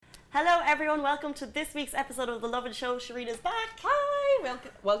Hello everyone, welcome to this week's episode of The Lovin Show. Shireen is back. Hi,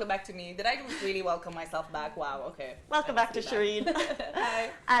 welcome back to me. Did I really welcome myself back? Wow, okay. Welcome back to Shireen.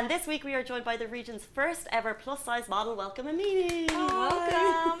 Hi. And this week we are joined by the region's first ever plus size model. Welcome Amini.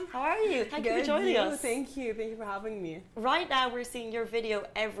 Welcome. How are you? Thank you for joining us. Thank you for having me. Right now we're seeing your video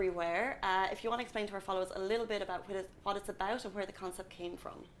everywhere. If you want to explain to our followers a little bit about what it's about and where the concept came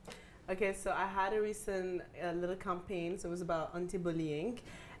from. Okay, so I had a recent little campaign, so it was about anti-bullying.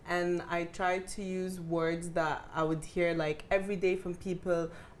 And I tried to use words that I would hear like every day from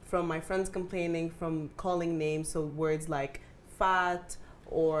people, from my friends complaining, from calling names. So words like fat,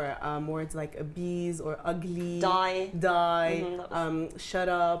 or words like obese or ugly, shut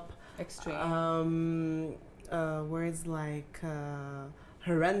up, extreme, words like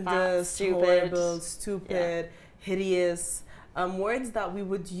horrendous, fat, horrible, stupid, hideous, words that we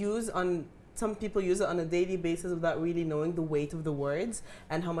would use on. Some people use it on a daily basis without really knowing the weight of the words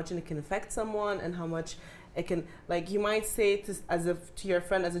and how much it can affect someone and how much it can, like, you might say it as if to your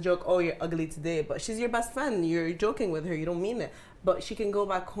friend as a joke, oh, you're ugly today, but she's your best friend, you're joking with her, you don't mean it, but she can go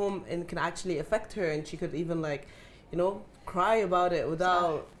back home and it can actually affect her, and she could even, like, you know, cry about it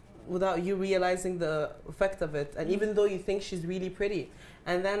without you realizing the effect of it, and even though you think she's really pretty.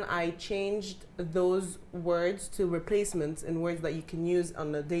 And then I changed those words to replacements in words that you can use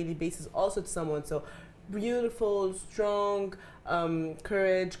on a daily basis also to someone. So beautiful, strong,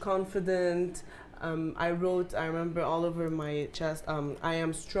 courage, confident. I remember all over my chest, I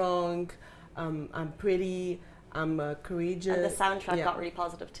am strong, I'm pretty, I'm courageous. And the soundtrack got really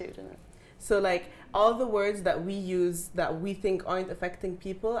positive too, didn't it? So like all the words that we use that we think aren't affecting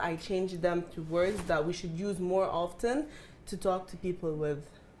people, I changed them to words that we should use more often to talk to people with.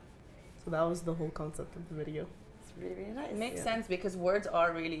 So that was the whole concept of the video. It's really, really nice. It makes sense because words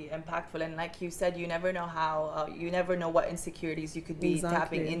are really impactful, and like you said, you never know how, you never know what insecurities you could be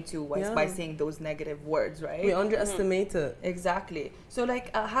tapping into by saying those negative words, right? We underestimate it. Exactly. So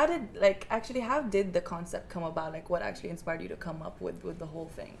like, how did the concept come about? Like, what actually inspired you to come up with the whole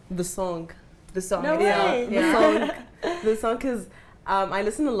thing? The song. The song. No way. The song. The song, because I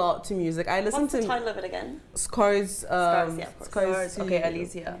listen a lot to music. I listen What's the title of it again? Scars. Scars, yeah, of course. Scars. Okay,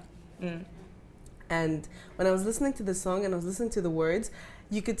 Alicia. Mm. And when I was listening to the song and I was listening to the words,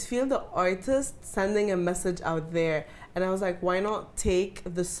 you could feel the artist sending a message out there. And I was like, why not take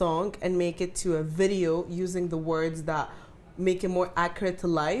the song and make it to a video using the words that make it more accurate to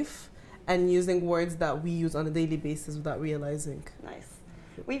life and using words that we use on a daily basis without realizing. Nice.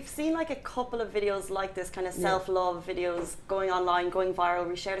 We've seen like a couple of videos like this, kind of self-love videos going online, going viral.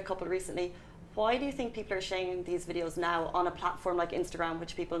 We shared a couple recently. Why do you think people are sharing these videos now on a platform like Instagram,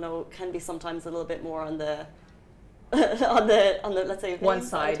 which people know can be sometimes a little bit more on the on the let's say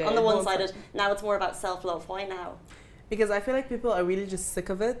one-sided. On the one-sided. Now it's more about self-love. Why now? Because I feel like people are really just sick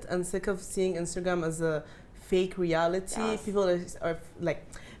of it and sick of seeing Instagram as a fake reality. Yes. People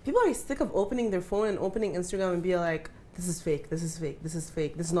are sick of opening their phone and opening Instagram and be like, this is fake, this is fake, this is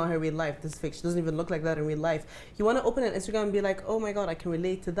fake, this is not her real life, this is fake, she doesn't even look like that in real life. You want to open an Instagram and be like, oh my god, I can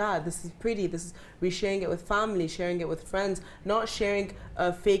relate to that, this is pretty, we're sharing it with family, sharing it with friends, not sharing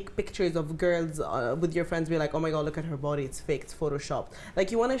fake pictures of girls with your friends, be like, oh my god, look at her body, it's fake, it's photoshopped.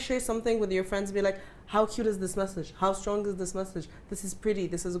 Like, you want to share something with your friends, be like, how cute is this message, how strong is this message, this is pretty,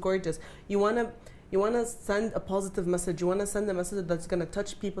 this is gorgeous. You want to send a positive message. You want to send a message that's going to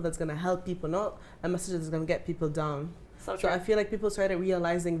touch people, that's going to help people, not a message that's going to get people down. So I feel like people started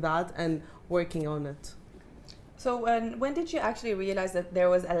realizing that and working on it. So when did you actually realize that there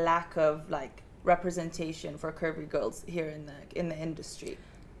was a lack of like representation for curvy girls here in the industry?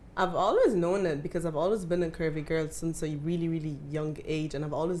 I've always known it because I've always been a curvy girl since a really, really young age, and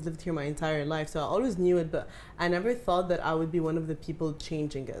I've always lived here my entire life. So I always knew it, but I never thought that I would be one of the people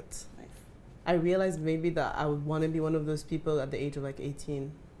changing it. I realized maybe that I would want to be one of those people at the age of like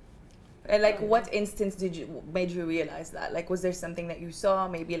 18. And like, what instance made you realize that? Like, was there something that you saw,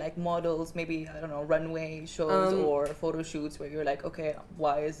 maybe like models, maybe, I don't know, runway shows or photo shoots where you're like, okay,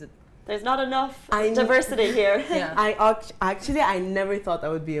 why is it? There's not enough diversity here. Yeah. I never thought I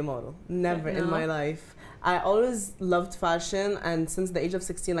would be a model. Never in my life. I always loved fashion, and since the age of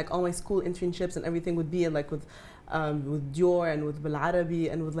 16, like all my school internships and everything would be like with Dior and with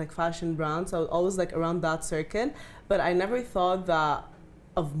Bilarabi and with like fashion brands. So I was always like around that circle, but I never thought that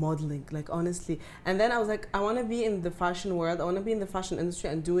of modeling, like honestly. And then I was like, I want to be in the fashion world, I want to be in the fashion industry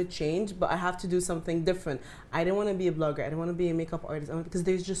and do a change, but I have to do something different. I didn't want to be a blogger, I didn't want to be a makeup artist, because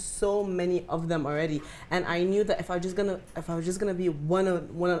there's just so many of them already. And I knew that if I was just gonna be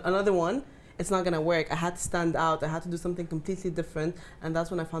another one, it's not gonna work. I had to stand out. I had to do something completely different, and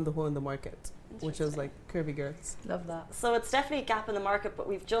that's when I found the hole in the market, which is like curvy girls. Love that. So it's definitely a gap in the market, but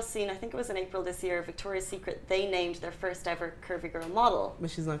we've just seen, I think it was in April this year, Victoria's Secret, they named their first ever curvy girl model. But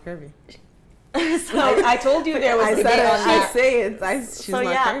she's not curvy. So I told you there was I a said debate it. on I that. say it. She's so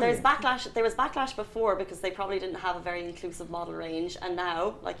not yeah, curvy. there's backlash. There was backlash before because they probably didn't have a very inclusive model range, and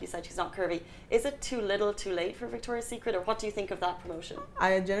now, like you said, she's not curvy. Is it too little, too late for Victoria's Secret, or what do you think of that promotion?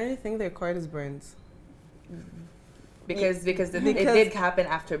 I generally think their card is burned. Because it did happen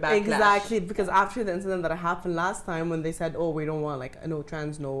after backlash. Exactly, because after the incident that happened last time when they said, oh, we don't want like no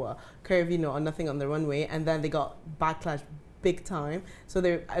trans, no curvy, no nothing on the runway, and then they got backlash big time. So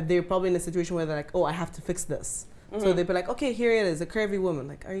they're probably in a situation where they're like, oh, I have to fix this. So they'd be like, okay, here it is, a curvy woman.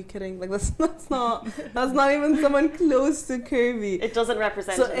 Like, are you kidding? Like, that's not even someone close to curvy. It doesn't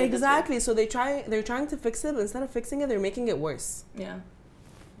represent. So exactly. So they're trying to fix it, but instead of fixing it, they're making it worse. Yeah.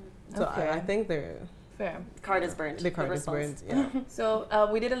 So Okay. I think they're Fair. The card is burnt. the card is burned. Yeah. So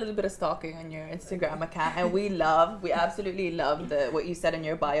we did a little bit of stalking on your Instagram account, and we absolutely love what you said in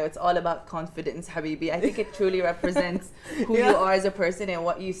your bio. It's all about confidence, Habibi. I think it truly represents who you are as a person and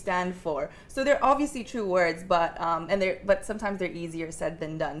what you stand for. So they're obviously true words, but sometimes they're easier said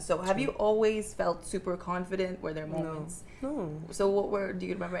than done. So have you always felt super confident? Were there moments? No. So do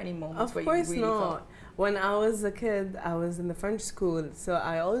you remember any moments where you really felt? When I was a kid, I was in the French school, so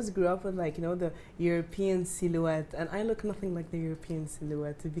I always grew up with like, the European silhouette, and I look nothing like the European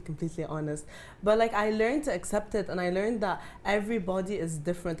silhouette, to be completely honest. But like I learned to accept it, and I learned that every body is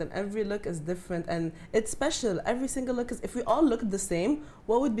different and every look is different and it's special. Every single look is, if we all looked the same,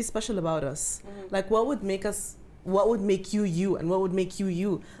 what would be special about us? Like what would make you you and what would make you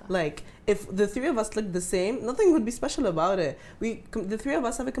you? Like if the three of us looked the same, nothing would be special about it. The three of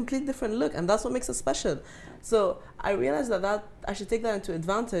us have a completely different look, and that's what makes us special. So I realized that I should take that into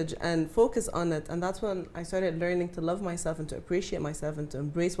advantage and focus on it, and that's when I started learning to love myself and to appreciate myself and to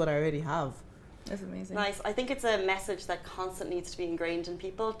embrace what I already have. That's amazing. Nice. I think it's a message that constantly needs to be ingrained in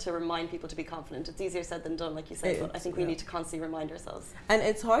people to remind people to be confident. It's easier said than done, like you said, but I think we need to constantly remind ourselves. And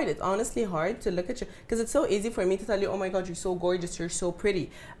it's hard. It's honestly hard to look at you, because it's so easy for me to tell you, oh my God, you're so gorgeous, you're so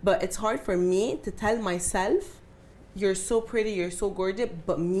pretty. But it's hard for me to tell myself, you're so pretty, you're so gorgeous,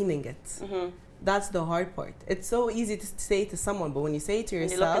 but meaning it. That's the hard part. It's so easy to say to someone, but when you say it to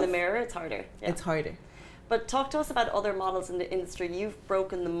yourself, when you look in the mirror, it's harder. Yeah. It's harder. But talk to us about other models in the industry. You've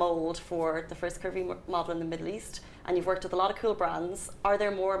broken the mold for the first curvy model in the Middle East, and you've worked with a lot of cool brands. Are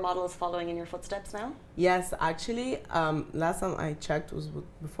there more models following in your footsteps now? Yes, actually, last time I checked was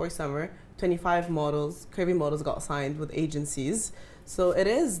before summer, 25 models, curvy models got signed with agencies. So it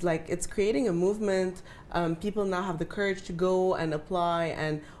is like, it's creating a movement. People now have the courage to go and apply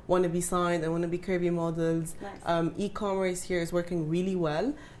and want to be signed and want to be curvy models. Nice. E-commerce here is working really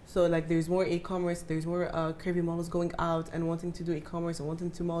well. So like there's more e-commerce, there's more curvy models going out and wanting to do e-commerce and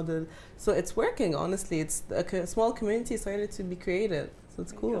wanting to model. So it's working, honestly. It's a small community started to be created. So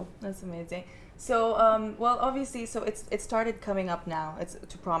it's cool. That's amazing. So, well, obviously, so it started coming up now. It's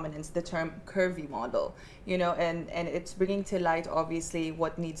to prominence, the term curvy model, and it's bringing to light, obviously,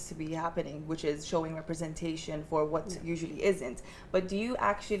 what needs to be happening, which is showing representation for what usually isn't. But do you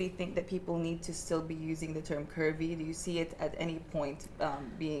actually think that people need to still be using the term curvy? Do you see it at any point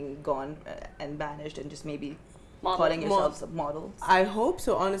being gone and banished and just maybe calling yourselves models? I hope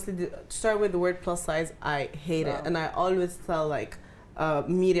so, honestly. To start with the word plus size, I hate it. And I always tell, like,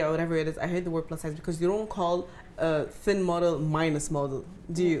 media or whatever it is, I hate the word plus size because you don't call a thin model minus model,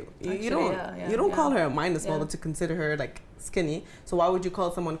 do you? Actually, you don't call her a minus model to consider her like skinny. So why would you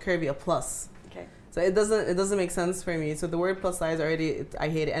call someone curvy a plus? Okay. So it doesn't make sense for me. So the word plus size already, I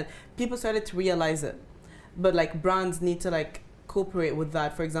hate it, and people started to realize it. But like brands need to like cooperate with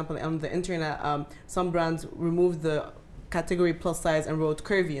that. For example, on the internet, some brands removed the category plus size and wrote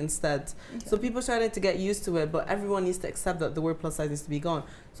curvy instead. Okay. So people started to get used to it, but everyone needs to accept that the word plus size needs to be gone.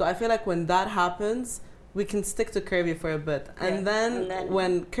 So I feel like when that happens, we can stick to curvy for a bit. And then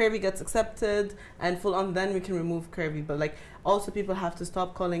when curvy gets accepted and full on, then we can remove curvy. But like also people have to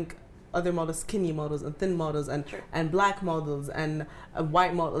stop calling other models skinny models and thin models and black models and a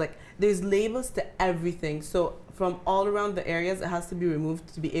white model. Like there's labels to everything. So from all around the areas, it has to be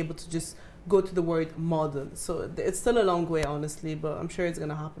removed to be able to just go to the word model. So it's still a long way, honestly, but I'm sure it's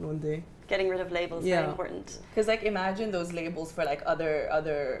gonna happen one day. Getting rid of labels is very important. Because like imagine those labels for like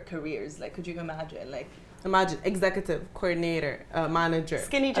other careers. Like could you imagine imagine executive, coordinator, manager,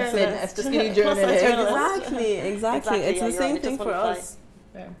 skinny journalist, skinny journalist. Exactly. It's the same thing for us.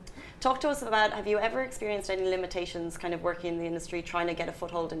 Yeah. Talk to us about, have you ever experienced any limitations kind of working in the industry, trying to get a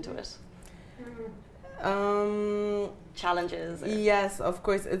foothold into it? Challenges? Or? Yes, of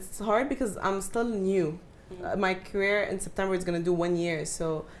course. It's hard because I'm still new. My career in September is going to do 1 year,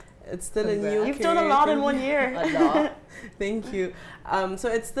 so it's still a new You've career. done a lot in 1 year. A lot. Thank you. So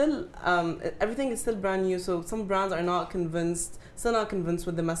it's still, everything is still brand new, so some brands are not convinced, still not convinced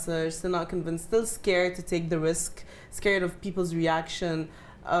with the message, still not convinced, still scared to take the risk, scared of people's reaction.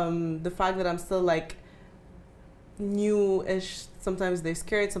 The fact that I'm still like new-ish, sometimes they're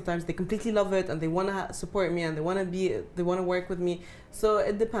scared, sometimes they completely love it and they want to support me and they want to work with me. So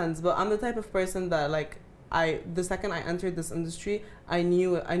it depends, but I'm the type of person that like, the second I entered this industry, I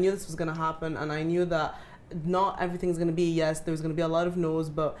knew this was gonna happen, and I knew that not everything's gonna be yes. There's gonna be a lot of no's,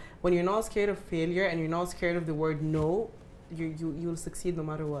 but when you're not scared of failure and you're not scared of the word no, you'll succeed no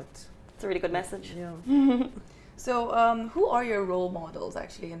matter what. It's a really good message. Yeah. So, who are your role models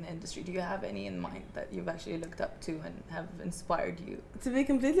actually in the industry? Do you have any in mind that you've actually looked up to and have inspired you? To be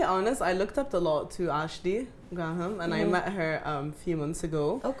completely honest, I looked up a lot to Ashley Graham, and I met her a few months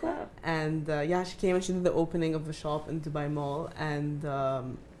ago. Oh, cool. And yeah, she came and she did the opening of the shop in Dubai Mall, and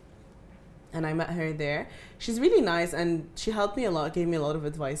I met her there. She's really nice, and she helped me a lot, gave me a lot of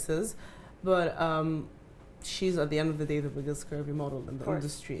advices, but she's at the end of the day the biggest curvy model in the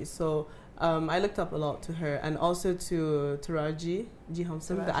industry. So I looked up a lot to her, and also to Taraji G.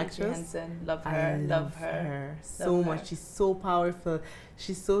 Henson, the actress. Love her. Love her so much. She's so powerful.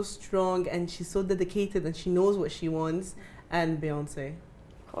 She's so strong, and she's so dedicated, and she knows what she wants. And Beyonce.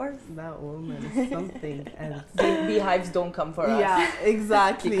 Of course. That woman is something else. Beehives don't come for us. Yeah,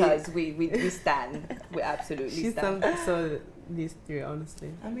 exactly. Because we stand. We absolutely She's stand. so these three,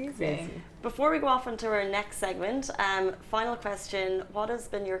 honestly. Amazing. Crazy. Before we go off into our next segment, final question: what has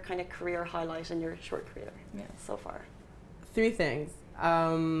been your kind of career highlight in your short career so far? 3 things.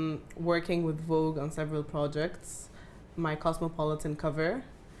 Working with Vogue on several projects, my Cosmopolitan cover,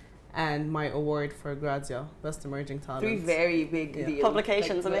 and my award for Grazia, Best Emerging Talent. 3 very big deals.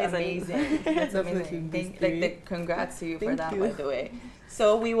 Publications, like, amazing. That's Definitely amazing. Congrats to you for that, you. by the way.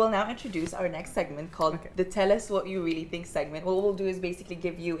 So we will now introduce our next segment called the Tell Us What You Really Think segment. What we'll do is basically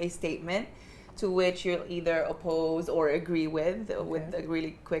give you a statement to which you'll either oppose or agree with a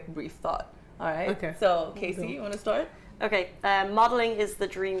really quick, brief thought. All right? Okay. So, Casey, you want to start? Okay. Modeling is the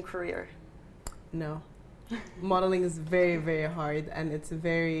dream career. No. Modeling is very, very hard, and it's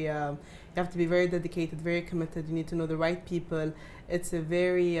very, you have to be very dedicated, very committed. You need to know the right people. It's a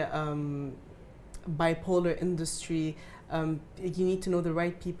very bipolar industry. You need to know the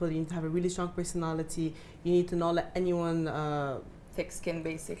right people. You need to have a really strong personality. You need to not let anyone thick skin,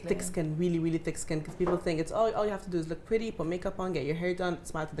 basically. Thick skin, really, really thick skin, because people think it's all you have to do is look pretty, put makeup on, get your hair done,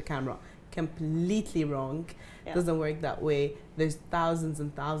 smile to the camera. Completely wrong. Yeah. Doesn't work that way. There's thousands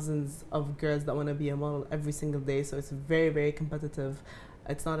and thousands of girls that want to be a model every single day, so it's very, very competitive.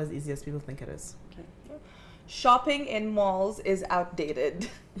 It's not as easy as people think it is. Okay. Shopping in malls is outdated.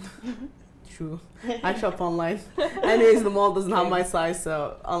 True. I shop online. Anyways, the mall doesn't have my size,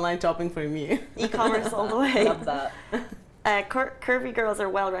 so online shopping for me. E-commerce all the way. Love that. Curvy girls are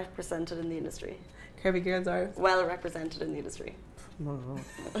well represented in the industry. Curvy girls are Well represented in the industry. no.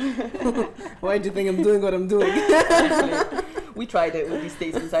 Why do you think I'm doing what I'm doing? We tried it with these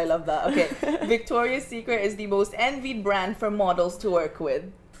statements. I love that. Okay. Victoria's Secret is the most envied brand for models to work with.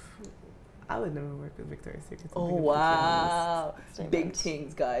 I would never work with Victoria's Secret. Oh, wow. Statement. Big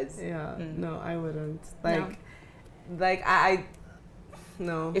things, guys. Yeah, Mm. no, I wouldn't. No. Like I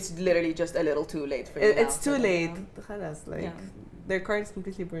no. It's literally just a little too late for you. It's now, too so, late. yeah. Khalas, like Yeah. their card is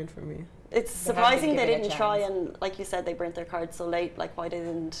completely burned for me. It's They haven't surprising been they given a didn't try chance. and, like you said, they burnt their cards so late. Like, why they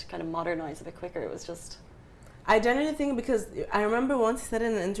didn't kind of modernize a bit quicker? It was just... I genuinely think because I remember once he said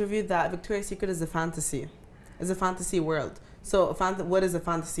in an interview that Victoria's Secret is a fantasy. It's a fantasy world. So what is a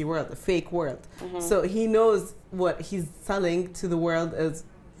fantasy world? A fake world. Mm-hmm. So he knows what he's selling to the world is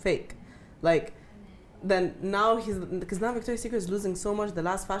fake. Like, then now because now Victoria's Secret is losing so much. The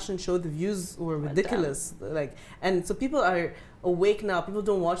last fashion show, the views were Went ridiculous. Like, and so people are awake now. People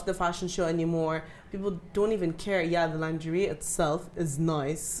don't watch the fashion show anymore. People don't even care. Yeah, the lingerie itself is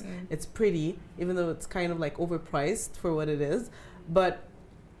nice. It's pretty, even though it's kind of like overpriced for what it is. But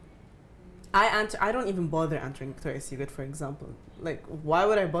I don't even bother entering Victoria's Secret, for example. Like, why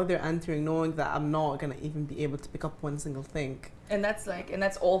would I bother entering knowing that I'm not gonna even be able to pick up one single thing? And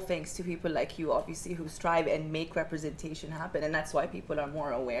that's all thanks to people like you, obviously, who strive and make representation happen. And that's why people are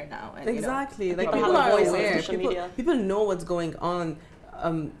more aware now. And, Exactly. you know, Like, people people have a are voice on aware. social media. People know what's going on.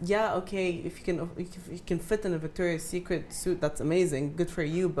 Yeah, okay, if you can fit in a Victoria's Secret suit, that's amazing. Good for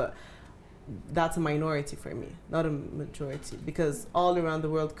you, but that's a minority for me, not a majority. Because all around the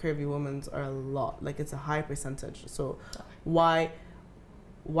world, curvy women are a lot. Like, it's a high percentage. So why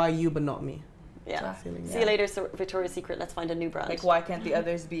you but not me? Yeah. Feeling, See you later, Victoria's Secret. Let's find a new brand. Like, why can't the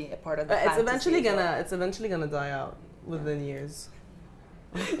others be a part of the It's eventually fantasy as well? it's eventually gonna die out within years.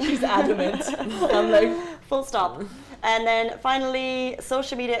 She's adamant. I'm like, Full stop. And then finally,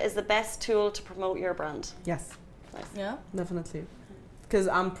 social media is the best tool to promote your brand. yes, Nice. Yeah. definitely, because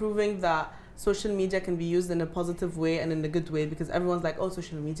I'm proving that social media can be used in a positive way and in a good way, because everyone's like, oh,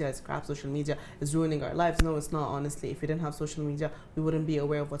 social media is crap, social media is ruining our lives. No, it's not, honestly. If we didn't have social media, we wouldn't be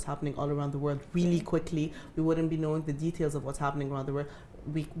aware of what's happening all around the world really quickly. We wouldn't be knowing the details of what's happening around the world.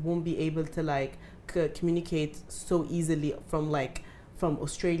 We won't be able to like communicate so easily from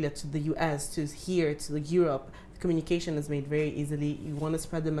Australia to the US to here to Europe. Communication is made very easily. You want to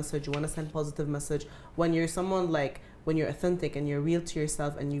spread the message, you want to send positive message. When you're someone like, when you're authentic and you're real to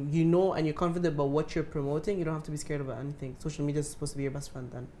yourself and you know and you're confident about what you're promoting, you don't have to be scared about anything. Social media is supposed to be your best friend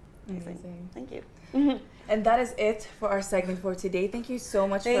then. Amazing. Thank you. And that is it for our segment for today. Thank you so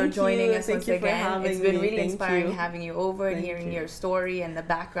much for Thank joining you. us Thank once you for again. having It's been me. really Thank inspiring you. having you over and Thank hearing you. your story and the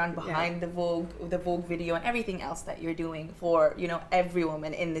background behind the Vogue video and everything else that you're doing for, you know, every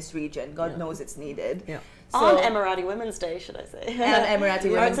woman in this region. God knows it's needed. Yeah. On Emirati Women's Day, should I say? And Emirati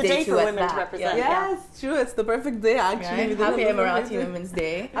Or Women's it's a day too for at women to that. represent. Yeah. Yeah. Yes, true. It's the perfect day, actually. Right? We didn't Happy have the Emirati perfect day. Women's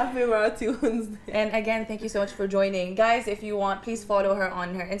Day. Happy Emirati Women's Day. And again, thank you so much for joining. Guys, if you want, please follow her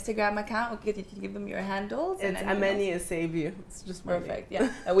on her Instagram account. Okay, you can give them your handles. It's anything else. Amani save you. It's just my name. Perfect, yeah.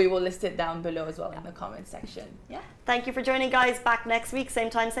 And we will list it down below as well in the comment section. Yeah. Thank you for joining, guys. Back next week, same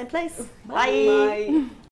time, same place. Bye.